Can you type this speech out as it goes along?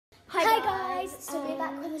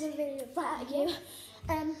having a video about you.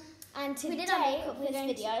 And today we did our makeup for this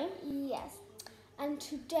video. Yes. And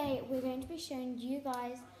today we're going to be showing you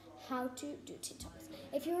guys how to do TikToks.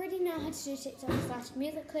 If you already know how to do TikToks /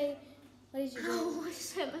 Musically, what did you do? Oh, I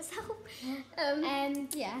just hurt myself.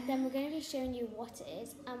 Yeah. Then we're going to be showing you what it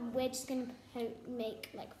is, and we're just going to make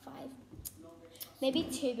like 5. Maybe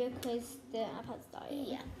 2 because the iPad's dying.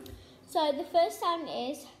 Yeah. So the first sound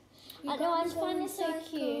is, I know, I just find this so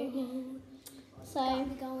cute. So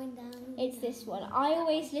it's this one. I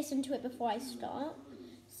always listen to it before I start.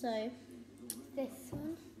 So this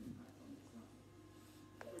one.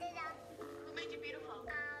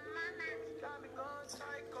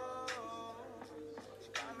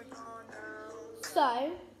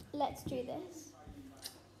 So let's do this.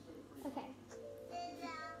 Okay.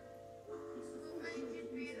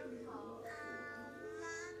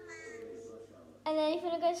 And then if you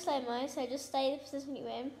want to go slow-mo, so just stay the position you're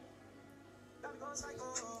in.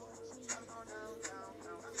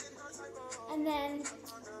 And then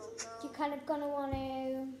you're kind of gonna want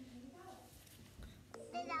to.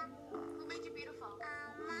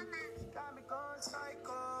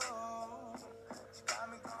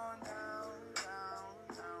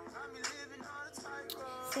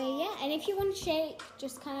 So yeah, and if you want to shake,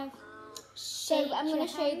 just kind of shake. So I'm going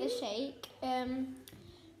to show you the shake,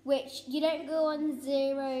 which you don't go on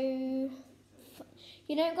 0.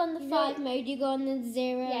 You don't go on the 5 mode. You go on the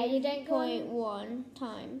 0. Yeah, you don't go 0.1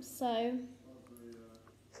 times. So.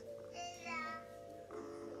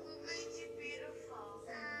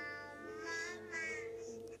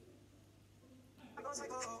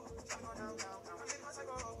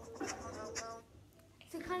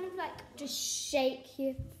 So kind of like just shake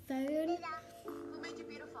your phone.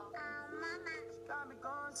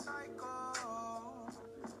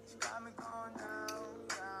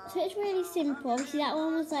 So it's really simple. See, that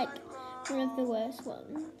one was like one of the worst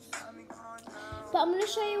ones. But I'm going to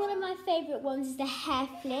show you one of my favourite ones, is the hair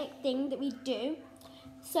flick thing that we do.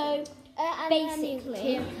 So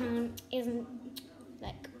basically, account isn't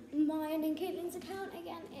like mine and Caitlin's account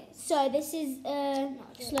again. It's so this is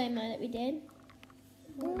slow-mo that we did.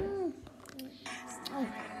 Oh.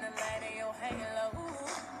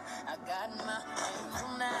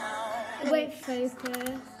 It won't focus.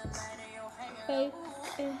 Focus.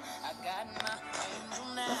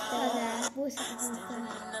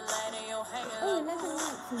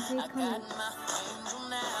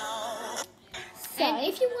 So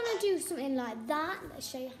if you want to do something like that, let's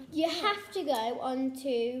show you how to You have to go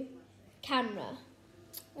onto camera.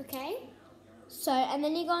 Okay. So, and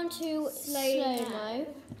then you go onto slow-mo.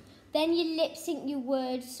 Then you lip sync your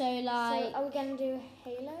words. So like. So are we going to do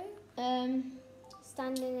halo?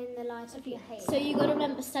 Standing in the light of your halo. So you got to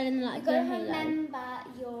remember standing in the light of your halo. You got to remember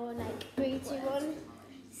your like 3, 2, 1.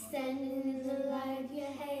 Standing in the light of your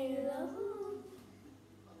halo.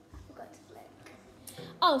 Forgot to flick.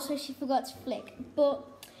 Oh, so she forgot to flick. But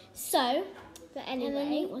anyway,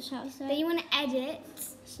 and then watch out. So then you want to edit.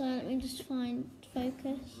 So let me just find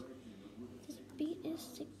focus. This beat is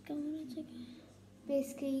to go on it again.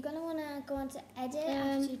 Basically, you're gonna want to go on to edit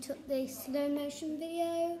after you took the slow motion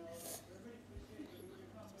video.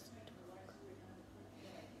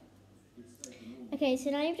 Okay, so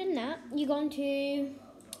now you've done that, you go on to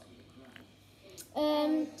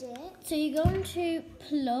edit. So you go on to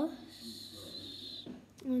plus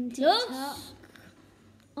On TikTok.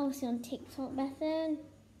 Obviously on TikTok method.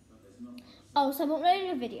 Oh, so I'm uploading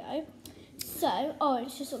a video. So,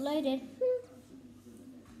 it's just uploaded.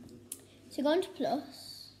 So go on to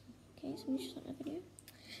plus. Okay, so let me just start the video.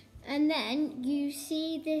 And then you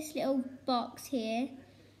see this little box here.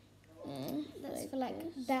 That's for like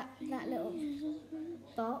that little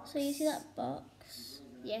box. So you see that box?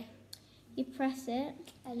 Yeah. You press it.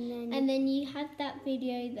 And then you have that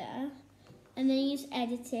video there. And then you just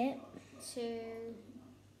edit it.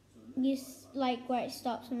 You like where it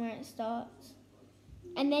stops and where it starts.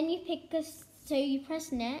 And then you pick so you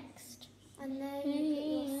press next. And then you get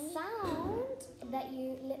your sound that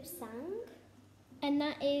you lip sang. And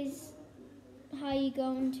that is how you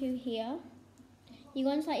go into here. You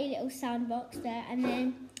go into like your little sound box there, and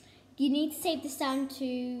then you need to save the sound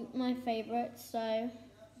to my favourite, so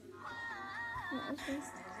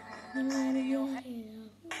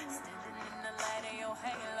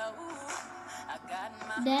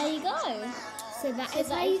there you go. So that is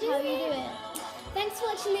how you do it. Thanks for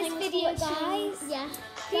watching this video, guys. Yeah.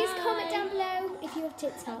 Please comment down below if you have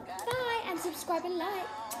TikTok. Bye, and subscribe and like.